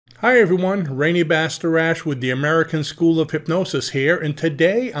Hi everyone, Rainey Bastarash with the American School of Hypnosis here, and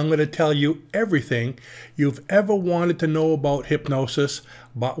today I'm going to tell you everything you've ever wanted to know about hypnosis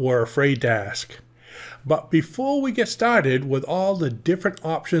but were afraid to ask. But before we get started with all the different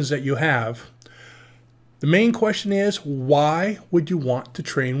options that you have, the main question is, why would you want to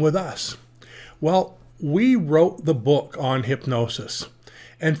train with us? Well, we wrote the book on hypnosis.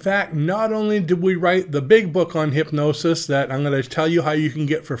 In fact, not only did we write the big book on hypnosis that I'm going to tell you how you can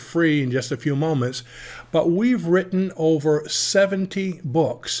get for free in just a few moments, but we've written over 70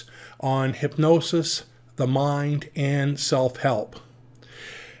 books on hypnosis, the mind, and self-help.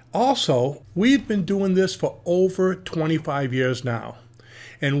 Also, we've been doing this for over 25 years now,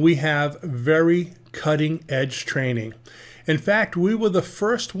 and we have very cutting-edge training. In fact, we were the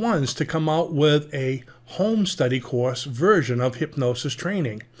first ones to come out with a home study course version of hypnosis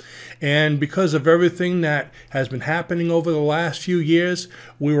training. And because of everything that has been happening over the last few years,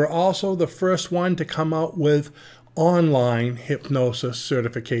 we were also the first one to come out with online hypnosis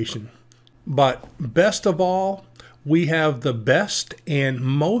certification. But best of all, we have the best and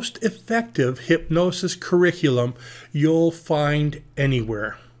most effective hypnosis curriculum you'll find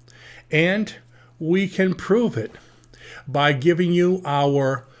anywhere. And we can prove it by giving you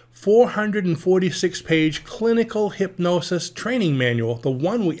our 446-page clinical hypnosis training manual, the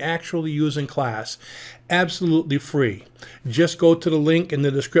one we actually use in class, absolutely free. Just go to the link in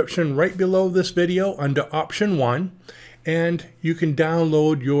the description right below this video under option 1, and you can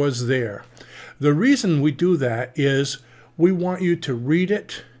download yours there. The reason we do that is we want you to read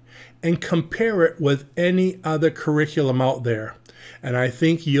it and compare it with any other curriculum out there, and I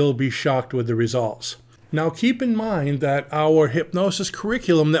think you'll be shocked with the results. Now keep in mind that our hypnosis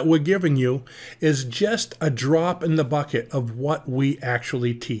curriculum that we're giving you is just a drop in the bucket of what we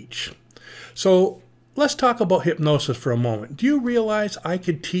actually teach. So let's talk about hypnosis for a moment. Do you realize I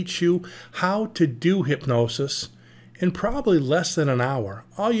could teach you how to do hypnosis in probably less than an hour?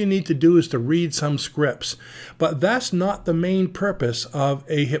 All you need to do is to read some scripts. But that's not the main purpose of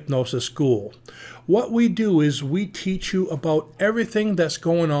a hypnosis school. What we do is we teach you about everything that's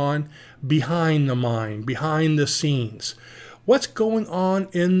going on behind the mind, behind the scenes. What's going on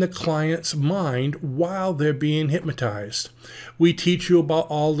in the client's mind while they're being hypnotized. We teach you about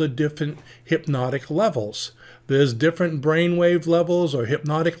all the different hypnotic levels. There's different brainwave levels or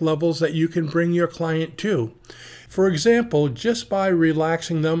hypnotic levels that you can bring your client to. For example, just by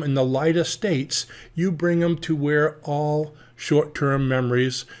relaxing them in the lightest states, you bring them to where all short-term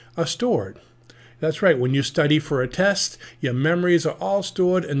memories are stored. That's right, when you study for a test, your memories are all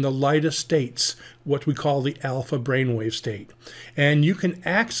stored in the lightest states, what we call the alpha brainwave state. And you can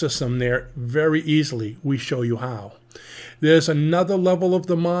access them there very easily. We show you how. There's another level of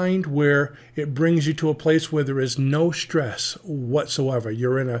the mind where it brings you to a place where there is no stress whatsoever.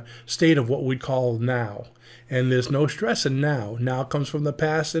 You're in a state of what we call now. And there's no stress in now. Now comes from the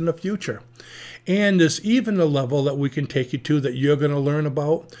past and the future. And there's even a level that we can take you to that you're going to learn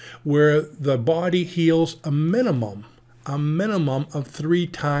about where the body heals a minimum of 3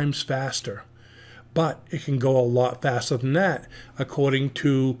 times faster. But it can go a lot faster than that according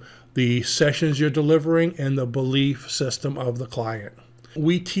to the sessions you're delivering and the belief system of the client.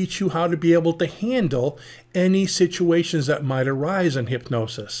 We teach you how to be able to handle any situations that might arise in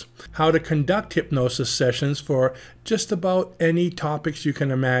hypnosis, how to conduct hypnosis sessions for just about any topics you can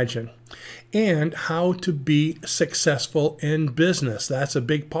imagine, and how to be successful in business. That's a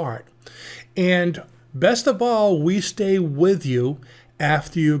big part. And best of all, we stay with you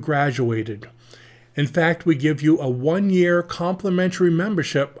after you graduated. In fact, we give you a 1-year complimentary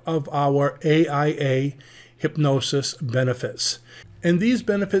membership of our AIA hypnosis benefits. And these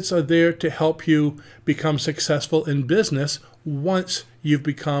benefits are there to help you become successful in business once you've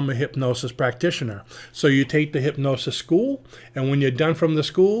become a hypnosis practitioner. So you take the hypnosis school, and when you're done from the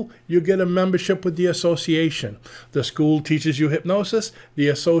school, you get a membership with the association. The school teaches you hypnosis, the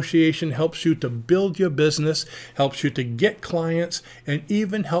association helps you to build your business, helps you to get clients, and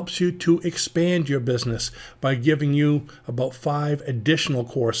even helps you to expand your business by giving you about 5 additional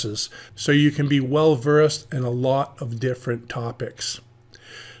courses so you can be well versed in a lot of different topics.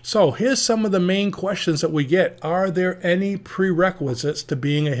 So here's some of the main questions that we get. Are there any prerequisites to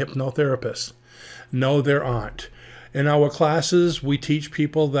being a hypnotherapist? No, there aren't. In our classes, we teach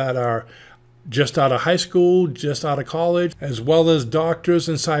people that are just out of high school, just out of college, as well as doctors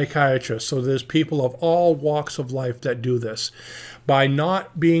and psychiatrists. So there's people of all walks of life that do this. By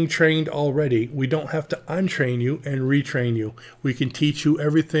not being trained already, we don't have to untrain you and retrain you. We can teach you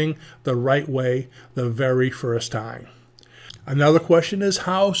everything the right way the very first time. Another question is,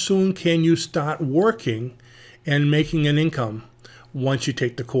 how soon can you start working and making an income? once you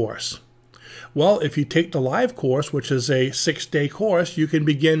take the course? Well, if you take the live course, which is a 6-day course, you can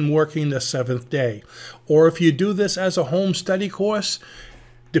begin working the 7th day. Or if you do this as a home study course,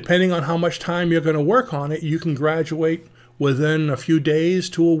 depending on how much time you're going to work on it, you can graduate within a few days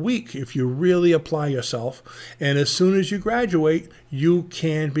to a week if you really apply yourself. And as soon as you graduate, you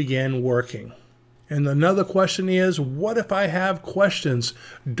can begin working. And another question is, what if I have questions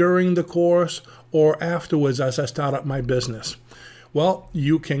during the course or afterwards as I start up my business? Well,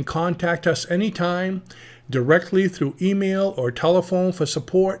 you can contact us anytime directly through email or telephone for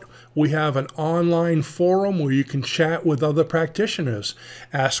support. We have an online forum where you can chat with other practitioners,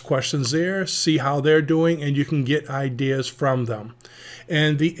 ask questions there, see how they're doing, and you can get ideas from them.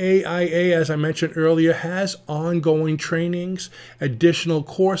 And the AIA, as I mentioned earlier, has ongoing trainings, additional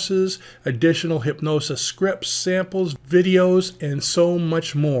courses, additional hypnosis scripts, samples, videos, and so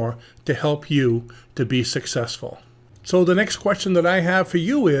much more to help you to be successful. So the next question that I have for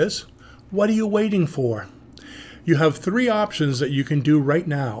you is, what are you waiting for? You have 3 options that you can do right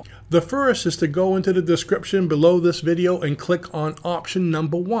now. The first is to go into the description below this video and click on option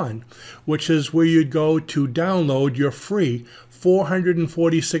number 1, which is where you'd go to download your free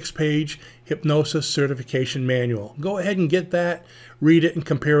 446-page hypnosis certification manual. Go ahead and get that, read it, and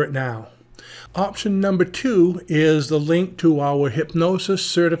compare it now. Option number 2 is the link to our hypnosis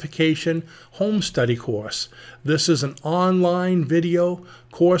certification home study course. This is an online video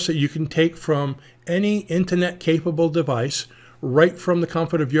course that you can take from any internet capable device right from the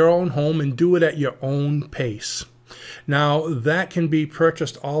comfort of your own home and do it at your own pace. Now, that can be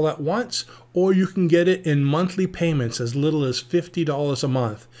purchased all at once, or you can get it in monthly payments as little as $50 a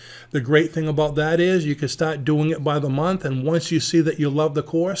month. The great thing about that is you can start doing it by the month, and once you see that you love the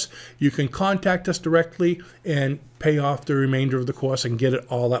course, you can contact us directly and pay off the remainder of the course and get it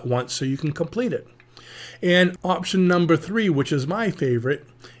all at once so you can complete it. And option number 3, which is my favorite,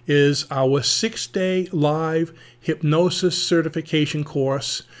 is our 6-day live hypnosis certification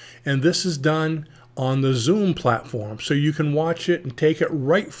course, and this is done on the Zoom platform, so you can watch it and take it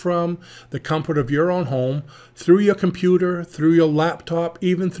right from the comfort of your own home, through your computer, through your laptop,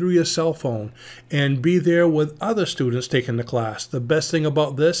 even through your cell phone, and be there with other students taking the class. The best thing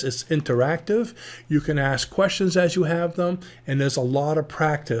about this is interactive. You can ask questions as you have them, and there's a lot of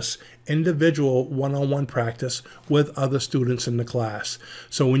practice, individual one-on-one practice with other students in the class.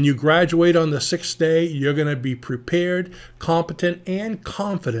 So when you graduate on the 6th day, you're going to be prepared, competent, and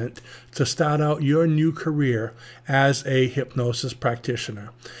confident to start out your new career as a hypnosis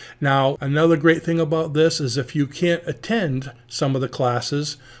practitioner. Now, another great thing about this is if you can't attend some of the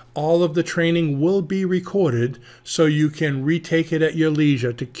classes, all of the training will be recorded so you can retake it at your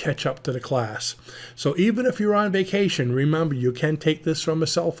leisure to catch up to the class. So even if you're on vacation, remember you can take this from a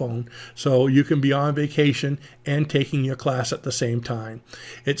cell phone, so you can be on vacation and taking your class at the same time.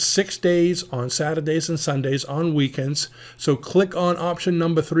 It's 6 days on Saturdays and Sundays on weekends. So click on option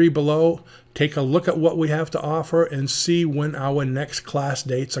number 3 below, take a look at what we have to offer, and see when our next class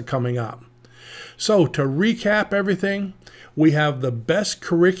dates are coming up. So to recap everything, we have the best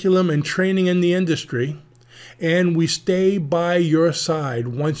curriculum and training in the industry, and we stay by your side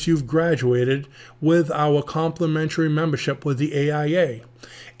once you've graduated with our complimentary membership with the AIA.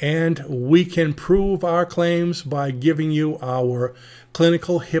 And we can prove our claims by giving you our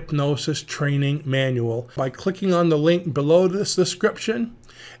clinical hypnosis training manual by clicking on the link below this description,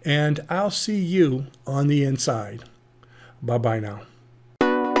 and I'll see you on the inside. Bye-bye now.